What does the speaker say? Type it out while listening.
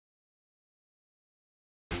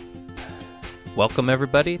Welcome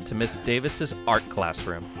everybody to Miss Davis's art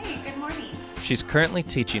classroom. Hey, good morning. She's currently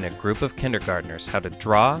teaching a group of kindergartners how to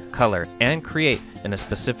draw, color, and create in a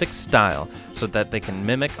specific style so that they can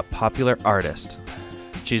mimic a popular artist.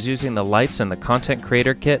 She's using the lights in the Content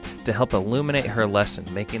Creator Kit to help illuminate her lesson,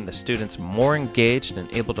 making the students more engaged and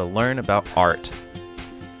able to learn about art.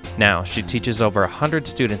 Now, she teaches over 100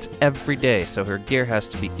 students every day, so her gear has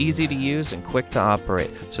to be easy to use and quick to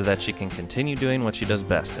operate so that she can continue doing what she does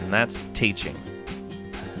best, and that's teaching.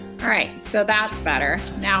 All right, so that's better.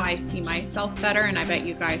 Now I see myself better, and I bet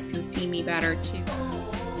you guys can see me better too.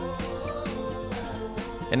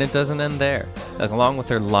 And it doesn't end there. Along with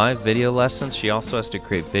her live video lessons, she also has to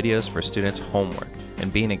create videos for students' homework.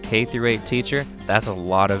 And being a K-8 teacher, that's a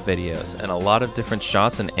lot of videos and a lot of different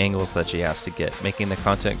shots and angles that she has to get, making the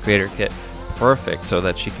Content Creator Kit perfect so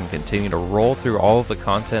that she can continue to roll through all of the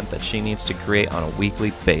content that she needs to create on a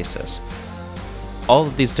weekly basis. All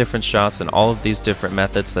of these different shots and all of these different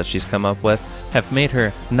methods that she's come up with have made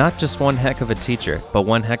her not just one heck of a teacher, but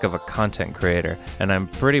one heck of a content creator. And I'm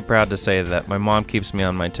pretty proud to say that my mom keeps me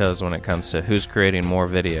on my toes when it comes to who's creating more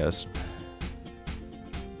videos.